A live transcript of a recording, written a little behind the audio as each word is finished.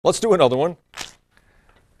Let's do another one.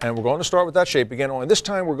 And we're going to start with that shape again, only this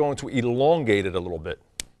time we're going to elongate it a little bit.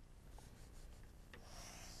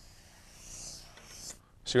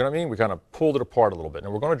 See what I mean? We kind of pulled it apart a little bit. Now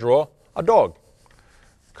we're going to draw a dog.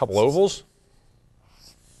 A couple ovals.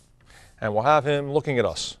 And we'll have him looking at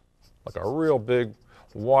us like a real big,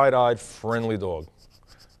 wide-eyed, friendly dog.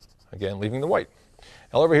 Again, leaving the white.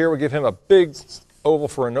 Now over here we give him a big oval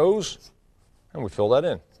for a nose, and we fill that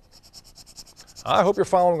in. I hope you're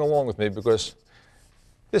following along with me because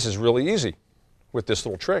this is really easy with this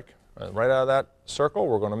little trick. Right out of that circle,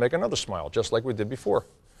 we're going to make another smile, just like we did before.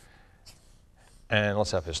 And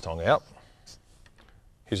let's have his tongue out.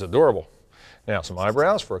 He's adorable. Now some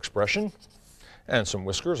eyebrows for expression, and some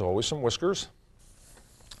whiskers, always some whiskers.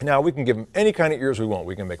 Now we can give him any kind of ears we want.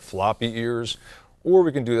 We can make floppy ears, or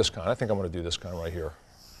we can do this kind. I think I'm going to do this kind right here.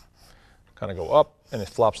 Kind of go up, and it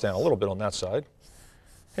flops down a little bit on that side.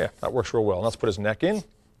 Yeah, that works real well. Now let's put his neck in,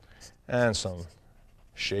 and some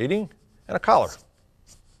shading, and a collar.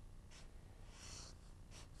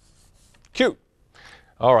 Cute.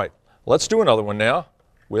 All right, let's do another one now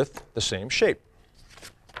with the same shape.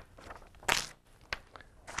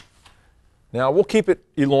 Now we'll keep it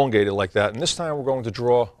elongated like that, and this time we're going to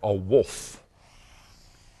draw a wolf.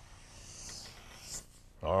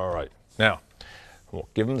 All right, now we'll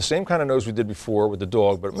give him the same kind of nose we did before with the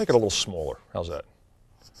dog, but make it a little smaller. How's that?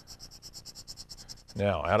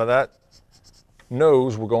 Now out of that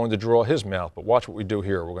nose, we're going to draw his mouth, but watch what we do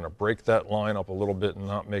here. We're going to break that line up a little bit and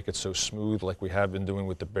not make it so smooth like we have been doing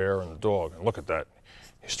with the bear and the dog. And look at that.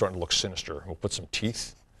 He's starting to look sinister. We'll put some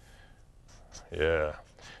teeth. Yeah.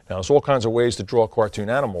 Now there's all kinds of ways to draw cartoon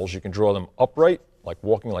animals. You can draw them upright, like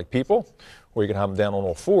walking like people, or you can have them down on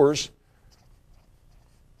all fours.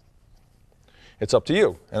 It's up to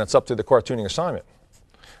you, and it's up to the cartooning assignment.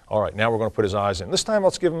 All right, now we're going to put his eyes in. This time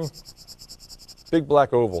let's give him big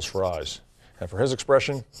black ovals for eyes. And for his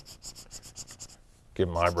expression, give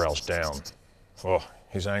him eyebrows down. Oh,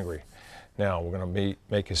 he's angry. Now we're going to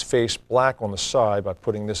make his face black on the side by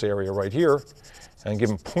putting this area right here and give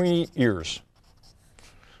him pointy ears.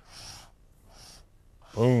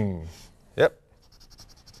 Boom. Yep.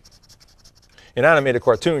 In animated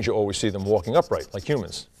cartoons, you always see them walking upright, like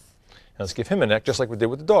humans. Now let's give him a neck just like we did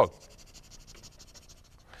with the dog.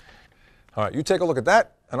 All right, you take a look at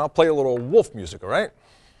that, and I'll play a little wolf music, all right?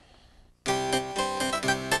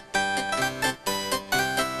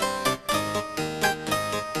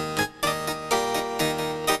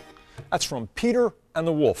 That's from Peter and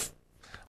the Wolf.